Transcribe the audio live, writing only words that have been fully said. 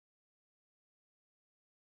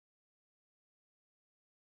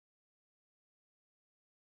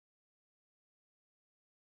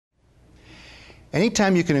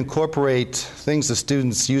Anytime you can incorporate things the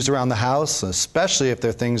students use around the house, especially if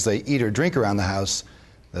they're things they eat or drink around the house,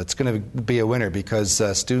 that's going to be a winner, because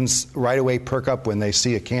students right away perk up when they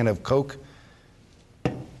see a can of Coke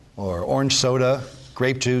or orange soda,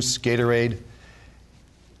 grape juice, Gatorade.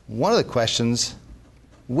 One of the questions,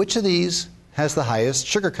 which of these has the highest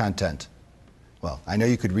sugar content? Well, I know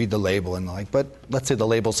you could read the label and but let's say the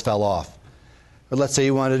labels fell off. Or let's say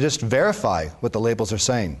you want to just verify what the labels are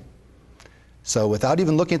saying. So without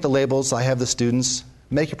even looking at the labels, I have the students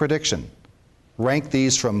make a prediction. Rank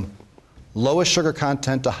these from lowest sugar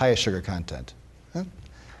content to highest sugar content.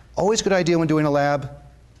 Always a good idea when doing a lab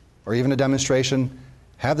or even a demonstration.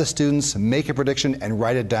 Have the students make a prediction and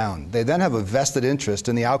write it down. They then have a vested interest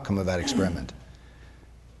in the outcome of that experiment.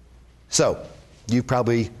 So you've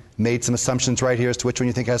probably made some assumptions right here as to which one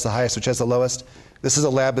you think has the highest, which has the lowest. This is a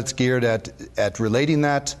lab that's geared at relating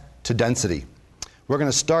that to density. We're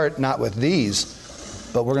going to start not with these,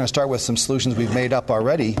 but we're going to start with some solutions we've made up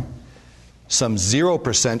already. Some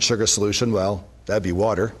 0% sugar solution, well, that'd be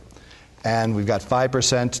water. And we've got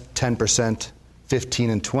 5%, 10%, 15,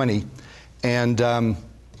 and 20. And the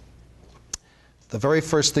very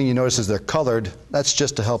first thing you notice is they're colored. That's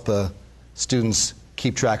just to help students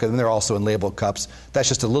keep track of them. They're also in labeled cups. That's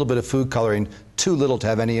just a little bit of food coloring, too little to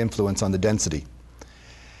have any influence on the density.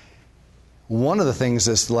 One of the things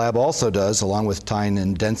this lab also does, along with tying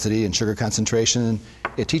in density and sugar concentration,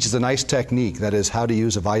 it teaches a nice technique, that is how to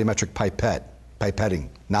use a volumetric pipetting,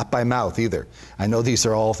 not by mouth either. I know these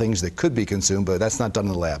are all things that could be consumed, but that's not done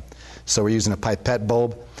in the lab. So we're using a pipette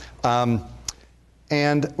bulb.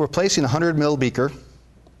 And we're placing a 100 ml beaker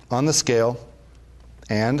on the scale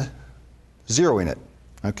and zeroing it,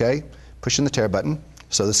 okay? Pushing the tare button.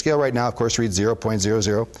 So the scale right now, of course, reads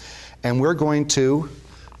 0.00. And we're going to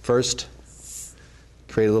first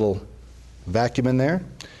create a little vacuum in there.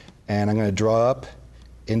 And I'm going to draw up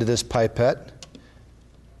into this pipette.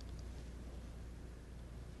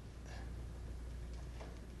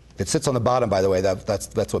 It sits on the bottom, by the way.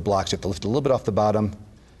 That's what blocks. You have to lift a little bit off the bottom.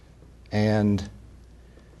 And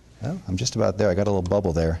well, I'm just about there. I got a little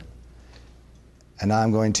bubble there. And now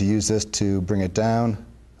I'm going to use this to bring it down.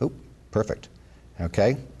 Oh, perfect.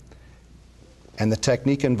 Okay. And the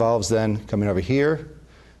technique involves then coming over here.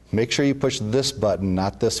 Make sure you push this button,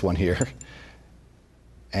 not this one here.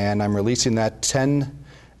 And I'm releasing that 10.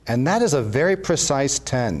 And that is a very precise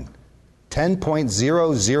 10. 10.00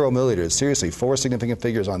 milliliters. Seriously, 4 significant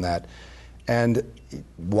figures on that. And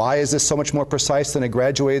why is this so much more precise than a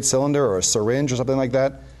graduated cylinder or a syringe or something like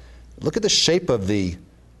that? Look at the shape of the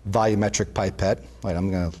volumetric pipette. Right,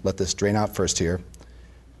 I'm going to let this drain out first here.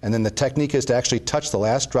 And then the technique is to actually touch the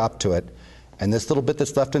last drop to it. And this little bit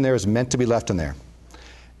that's left in there is meant to be left in there.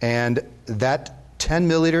 And that 10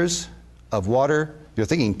 milliliters of water, you're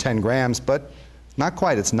thinking 10 grams, but not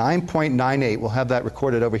quite. It's 9.98. We'll have that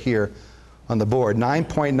recorded over here on the board.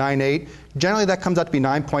 9.98. Generally, that comes out to be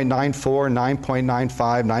 9.94,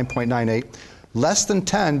 9.95, 9.98. Less than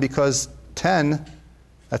 10, because 10,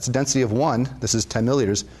 that's a density of 1. This is 10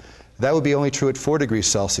 milliliters. That would be only true at 4 degrees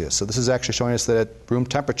Celsius. So this is actually showing us that at room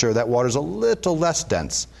temperature, that water is a little less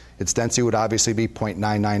dense. Its density would obviously be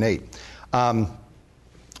 0.998.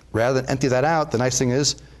 Rather than empty that out, the nice thing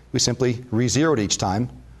is we simply re-zero it each time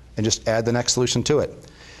and just add the next solution to it.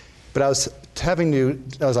 But as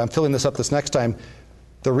I'm filling this up this next time,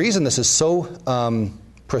 the reason this is so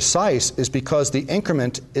precise is because the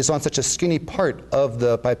increment is on such a skinny part of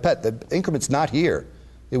the pipette. The increment's not here.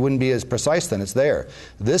 It wouldn't be as precise then. It's there.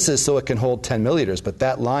 This is so it can hold 10 milliliters, but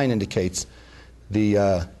that line indicates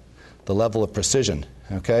the level of precision.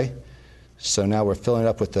 Okay? So now we're filling it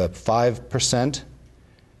up with the 5%,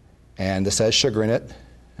 and this has sugar in it.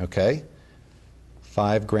 Okay?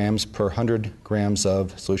 5 grams per 100 grams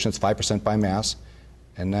of solution. It's 5% by mass.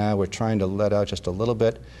 And now we're trying to let out just a little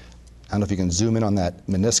bit. I don't know if you can zoom in on that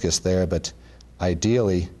meniscus there, but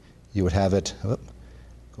ideally you would have it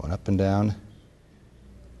going up and down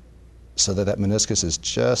so that meniscus is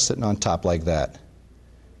just sitting on top like that.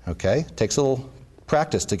 Okay? Takes a little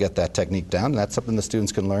practice to get that technique down, and that's something the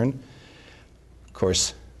students can learn. Of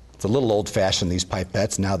course, it's a little old-fashioned, these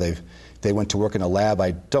pipettes. Now they went to work in a lab.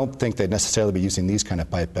 I don't think they'd necessarily be using these kind of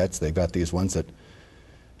pipettes. They've got these ones that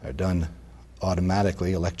are done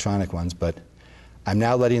automatically, electronic ones. But I'm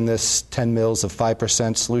now letting this 10 mils of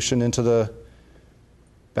 5% solution into the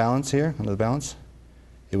balance here, into the balance.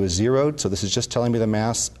 It was zeroed, so this is just telling me the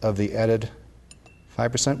mass of the added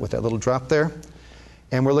 5% with that little drop there.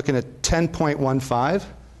 And we're looking at 10.15,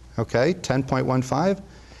 okay, 10.15.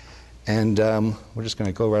 And we're just going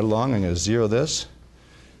to go right along. I'm going to zero this.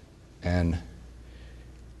 And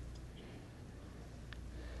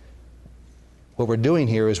what we're doing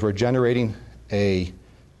here is we're generating a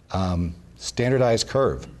standardized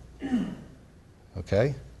curve.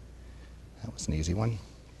 Okay? That was an easy one.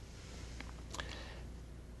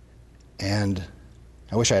 And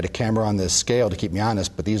I wish I had a camera on this scale to keep me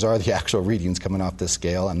honest, but these are the actual readings coming off this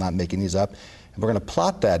scale. I'm not making these up. And we're going to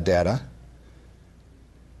plot that data,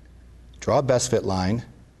 draw a best fit line,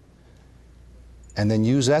 and then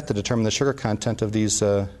use that to determine the sugar content of these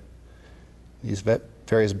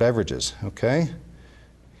various beverages. Okay?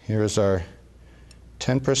 Here's our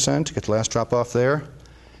 10%. Get the last drop off there.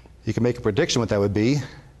 You can make a prediction what that would be.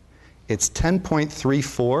 It's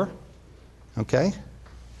 10.34. Okay?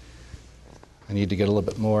 I need to get a little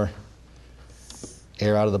bit more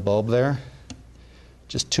air out of the bulb there.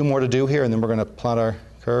 Just 2 more to do here, and then we're going to plot our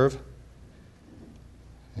curve.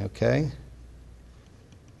 Okay.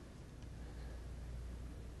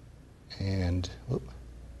 And whoop.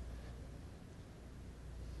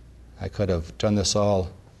 I could have done this all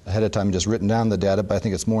ahead of time and just written down the data, but I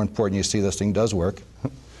think it's more important you see this thing does work.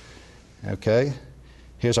 Okay.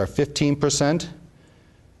 Here's our 15%.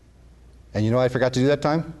 And you know what I forgot to do that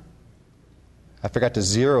time? I forgot to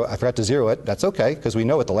zero it. That's okay, because we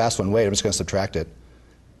know what the last one weighed. I'm just going to subtract it.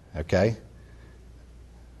 Okay? It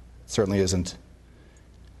certainly isn't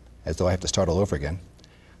as though I have to start all over again.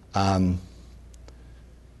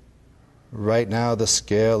 Right now the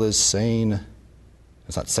scale is saying,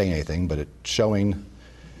 it's not saying anything, but it's showing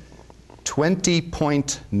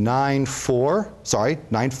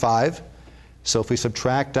 95. So if we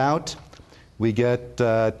subtract out, we get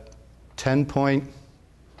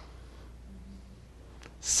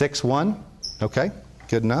 10.61. Okay,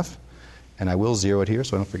 good enough. And I will zero it here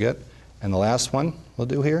so I don't forget. And the last one we'll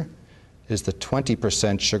do here is the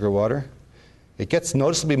 20% sugar water. It gets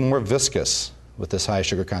noticeably more viscous with this high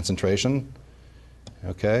sugar concentration.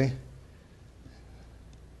 Okay.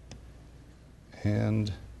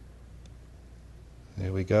 And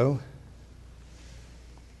there we go.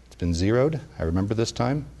 It's been zeroed. I remember this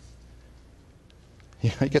time. You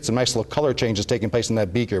get some nice little color changes taking place in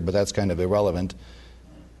that beaker, but that's kind of irrelevant.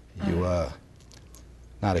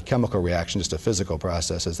 Not a chemical reaction, just a physical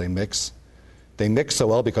process as they mix. They mix so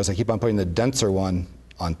well because I keep on putting the denser one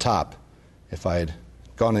on top. If I had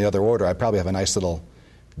gone in the other order, I'd probably have a nice little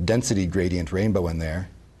density gradient rainbow in there.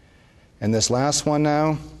 And this last one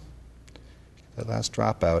now, that last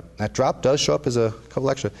dropout, that drop does show up as a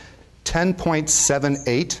couple extra.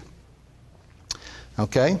 10.78.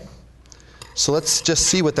 Okay? So let's just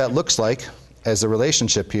see what that looks like as a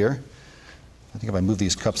relationship here. I think if I move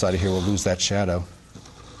these cups out of here, we'll lose that shadow.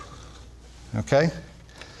 Okay?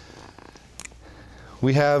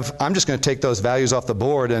 We have, I'm just going to take those values off the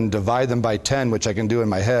board and divide them by 10, which I can do in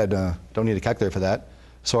my head. Don't need a calculator for that.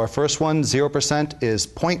 So our first one, 0%, is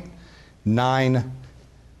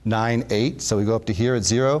 0.998. So we go up to here at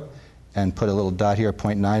 0 and put a little dot here at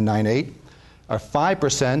 0.998. Our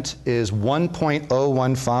 5% is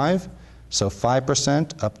 1.015. So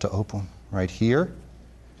 5% up to open right here.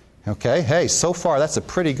 Okay, hey, so far that's a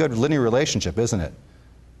pretty good linear relationship, isn't it?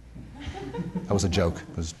 That was a joke.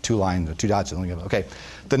 It was 2 lines, 2 dots. Okay,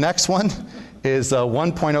 the next one is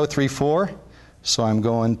 1.034. So I'm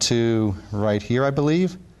going to right here, I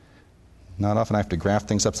believe. Not often I have to graph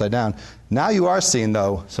things upside down. Now you are seeing,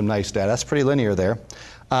 though, some nice data. That's pretty linear there.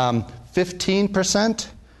 15%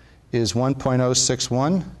 is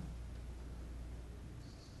 1.061.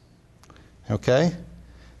 Okay,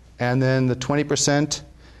 and then the 20%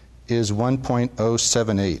 is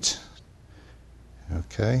 1.078.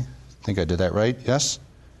 Okay, I think I did that right, yes?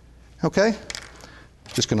 Okay,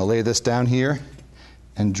 just going to lay this down here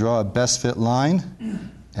and draw a best fit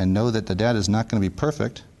line and know that the data is not going to be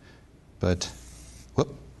perfect, but,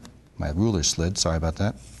 whoop, my ruler slid, sorry about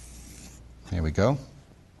that. There we go.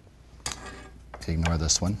 Ignore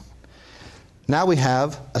this one. Now we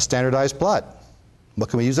have a standardized plot. What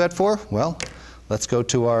can we use that for? Well, let's go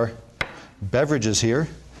to our beverages here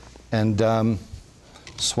and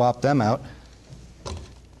swap them out.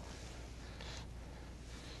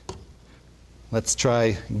 Let's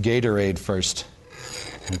try Gatorade first.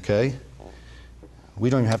 Okay? We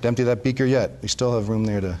don't even have to empty that beaker yet. We still have room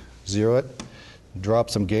there to zero it. Drop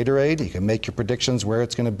some Gatorade. You can make your predictions where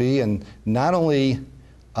it's going to be. And not only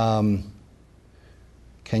can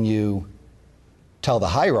you tell the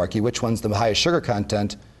hierarchy, which one's the highest sugar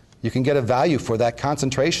content, you can get a value for that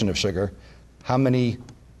concentration of sugar. How many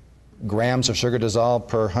grams of sugar dissolved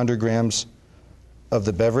per 100 grams of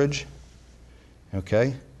the beverage?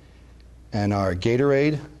 Okay. And our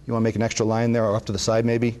Gatorade, you want to make an extra line there or off to the side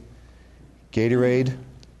maybe? Gatorade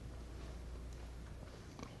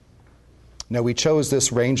Now, we chose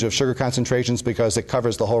this range of sugar concentrations because it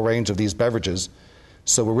covers the whole range of these beverages.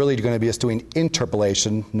 So we're really going to be just doing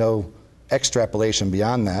interpolation, no extrapolation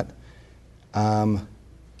beyond that. And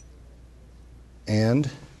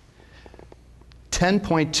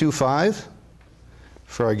 10.25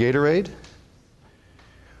 for our Gatorade.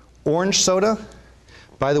 Orange soda.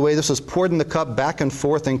 By the way, this was poured in the cup, back and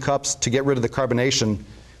forth in cups to get rid of the carbonation.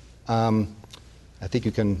 I think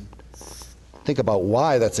you can think about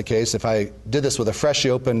why that's the case. If I did this with a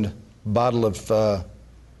freshly opened bottle of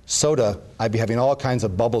soda, I'd be having all kinds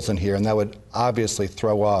of bubbles in here, and that would obviously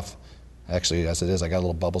throw off, actually, as it is, I got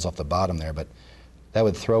little bubbles off the bottom there, but that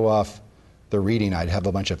would throw off the reading. I'd have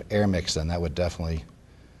a bunch of air mix, and that would definitely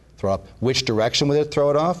throw off. Which direction would it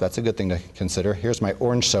throw it off? That's a good thing to consider. Here's my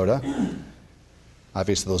orange soda.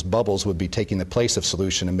 Obviously, those bubbles would be taking the place of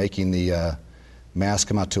solution and making the mass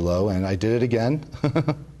come out too low, and I did it again.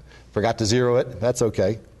 Forgot to zero it. That's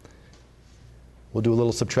okay. We'll do a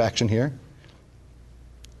little subtraction here.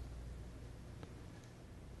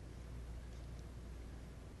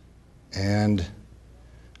 And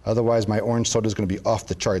otherwise, my orange soda is going to be off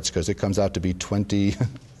the charts because it comes out to be 20.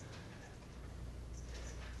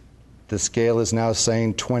 The scale is now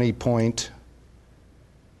saying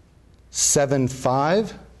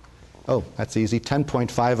 20.75. Oh, that's easy.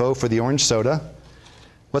 10.50 for the orange soda.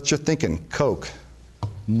 What's your thinking? Coke.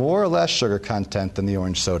 More or less sugar content than the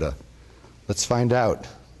orange soda? Let's find out.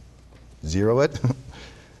 Zero it.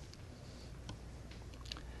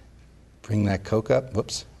 Bring that Coke up.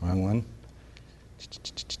 Whoops, wrong one.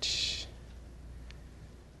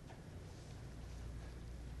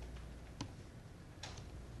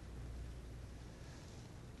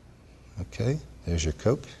 Okay, there's your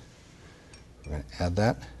Coke. We're going to add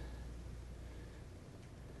that.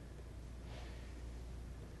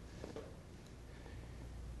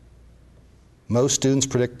 Most students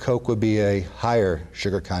predict Coke would be a higher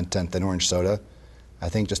sugar content than orange soda. I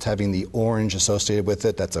think just having the orange associated with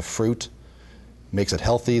it, that's a fruit, makes it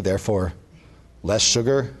healthy, therefore less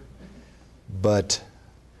sugar. But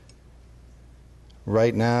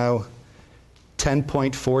right now,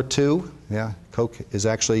 10.42, yeah, Coke is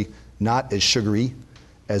actually not as sugary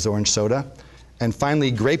as orange soda. And finally,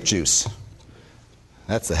 grape juice.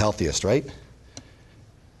 That's the healthiest, right?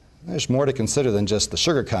 There's more to consider than just the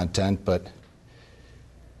sugar content, but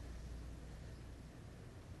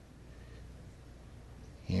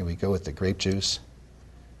here we go with the grape juice.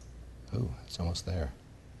 Oh, it's almost there.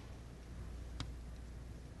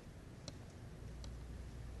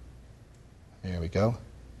 There we go.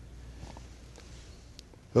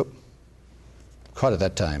 Oop. Caught it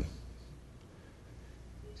that time.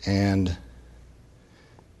 And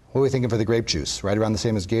what are we thinking for the grape juice? Right around the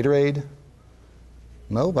same as Gatorade?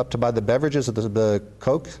 No, up to by the beverages of the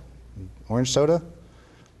Coke, orange soda?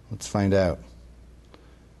 Let's find out.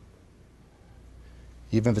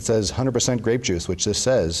 Even if it says 100% grape juice, which this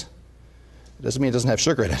says, it doesn't mean it doesn't have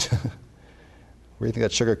sugar in it. Where do you think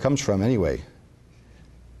that sugar comes from anyway?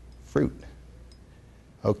 Fruit.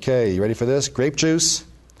 Okay, you ready for this? Grape juice,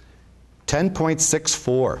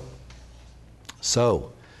 10.64.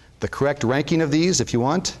 So, the correct ranking of these, if you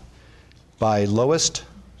want, by lowest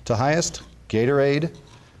to highest, Gatorade,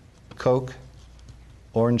 Coke,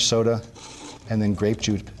 orange soda, and then grape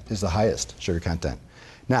juice is the highest sugar content.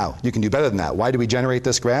 Now, you can do better than that. Why do we generate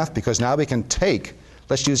this graph? Because now we can take,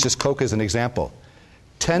 let's use just Coke as an example.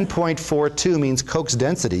 10.42 means Coke's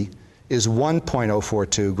density is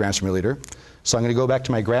 1.042 grams per milliliter. So I'm going to go back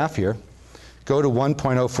to my graph here, go to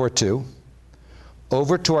 1.042,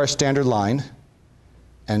 over to our standard line,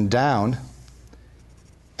 and down,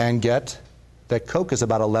 and get that Coke is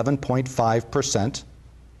about 11.5%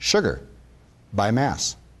 sugar by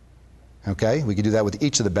mass. Okay? We could do that with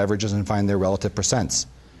each of the beverages and find their relative percents.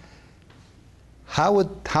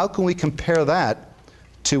 How can we compare that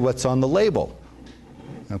to what's on the label?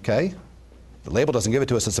 Okay? The label doesn't give it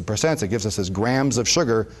to us as a percent, it gives us as grams of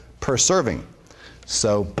sugar per serving.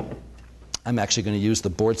 So I'm actually going to use the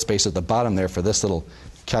board space at the bottom there for this little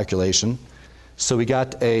calculation. So we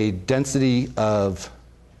got a density of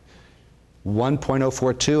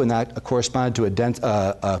 1.042, and that corresponded to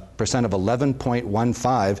a percent of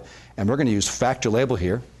 11.15, and we're going to use factor label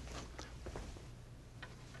here.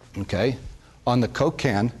 Okay? On the Coke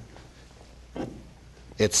can,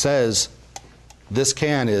 it says this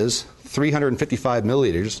can is 355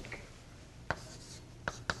 milliliters.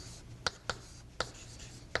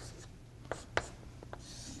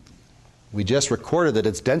 We just recorded that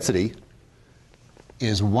its density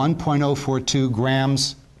is 1.042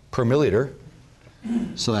 grams per milliliter.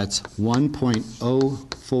 So that's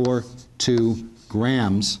 1.042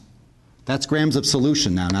 grams. That's grams of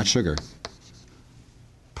solution now, not sugar.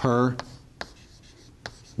 per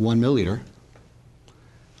 1 milliliter.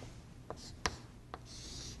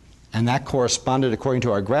 And that corresponded, according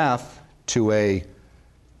to our graph, to a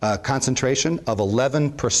concentration of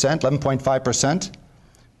 11%, 11.5%.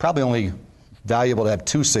 Probably only valuable to have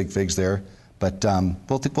 2 sig figs there, but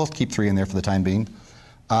we'll keep 3 in there for the time being.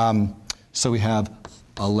 So we have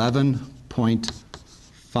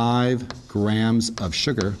 11.5 grams of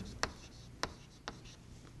sugar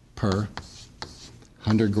per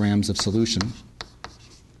 100 grams of solution.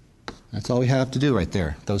 That's all we have to do right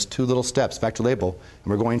there. Those 2 little steps, factor label.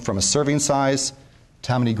 And we're going from a serving size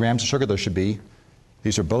to how many grams of sugar there should be.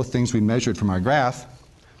 These are both things we measured from our graph.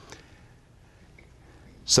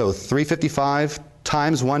 So 355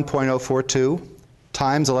 times 1.042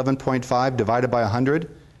 times 11.5 divided by 100.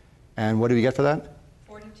 And what do we get for that?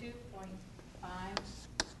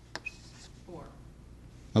 42.54.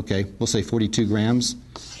 Okay, we'll say 42 grams.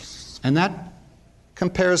 And that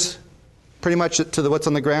compares pretty much to what's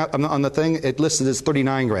on the graph, on the thing. It listed as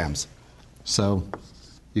 39 grams. So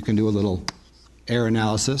you can do a little error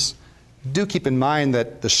analysis. Do keep in mind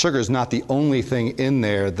that the sugar is not the only thing in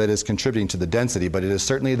there that is contributing to the density, but it is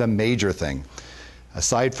certainly the major thing.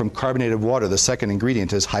 Aside from carbonated water, the second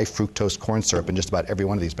ingredient is high fructose corn syrup in just about every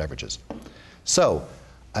one of these beverages. So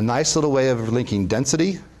a nice little way of linking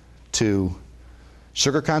density to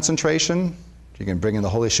sugar concentration. You can bring in the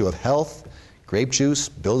whole issue of health. Grape juice,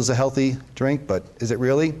 billed as a healthy drink, but is it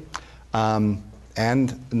really? And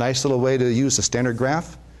a nice little way to use a standard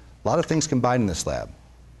graph. A lot of things combined in this lab.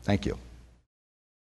 Thank you.